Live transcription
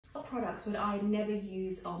products would I never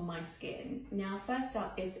use on my skin? Now, first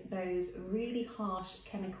up is those really harsh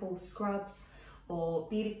chemical scrubs or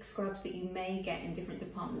beaded scrubs that you may get in different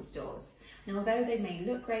department stores. Now, although they may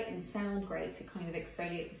look great and sound great to kind of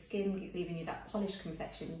exfoliate the skin, leaving you that polished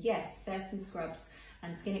complexion, yes, certain scrubs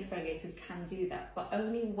and skin exfoliators can do that, but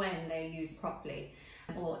only when they're used properly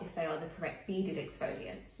or if they are the correct beaded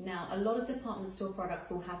exfoliants. Now, a lot of department store products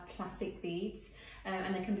will have plastic beads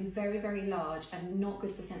and they can be very, very large and not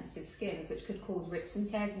good for sensitive skins, which could cause rips and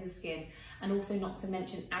tears in the skin, and also not to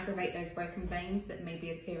mention aggravate those broken veins that may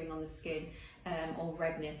be appearing on the skin or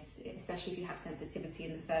redness, especially if you have sensitivity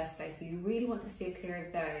in the first place. So you really want to steer clear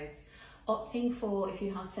of those. Opting for, if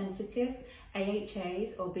you have sensitive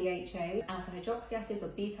AHAs or BHAs, alpha hydroxy acids or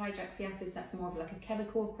beta hydroxy acids, that's more of like a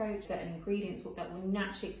chemical approach, certain ingredients that will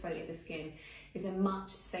naturally exfoliate the skin, is a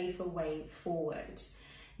much safer way forward.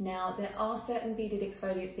 Now, there are certain beaded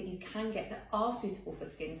exfoliants that you can get that are suitable for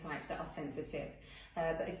skin types that are sensitive.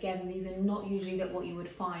 But again, these are not usually what you would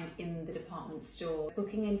find in the department store.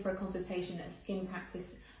 Booking in for a consultation at a skin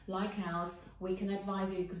practice like ours, we can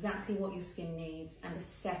advise you exactly what your skin needs and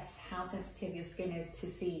assess how sensitive your skin is to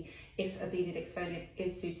see if a beaded exfoliant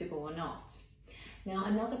is suitable or not. Now,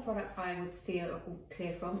 another product I would steer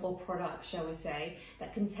clear from, or product shall we say,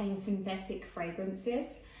 that contains synthetic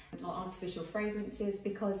fragrances or artificial fragrances,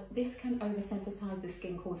 because this can oversensitize the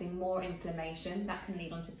skin, causing more inflammation that can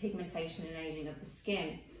lead on to pigmentation and aging of the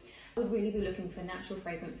skin. I would really be looking for natural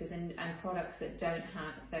fragrances and products that don't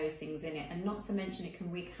have those things in it, and not to mention it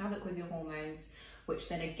can wreak havoc with your hormones, which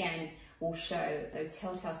then again will show those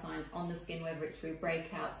telltale signs on the skin, whether it's through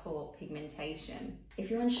breakouts or pigmentation.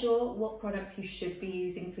 If you're unsure what products you should be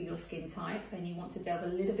using for your skin type and you want to delve a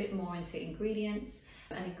little bit more into ingredients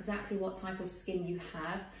and exactly what type of skin you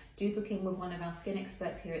have, do book in with one of our skin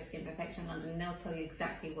experts here at Skin Perfection London and they'll tell you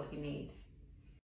exactly what you need.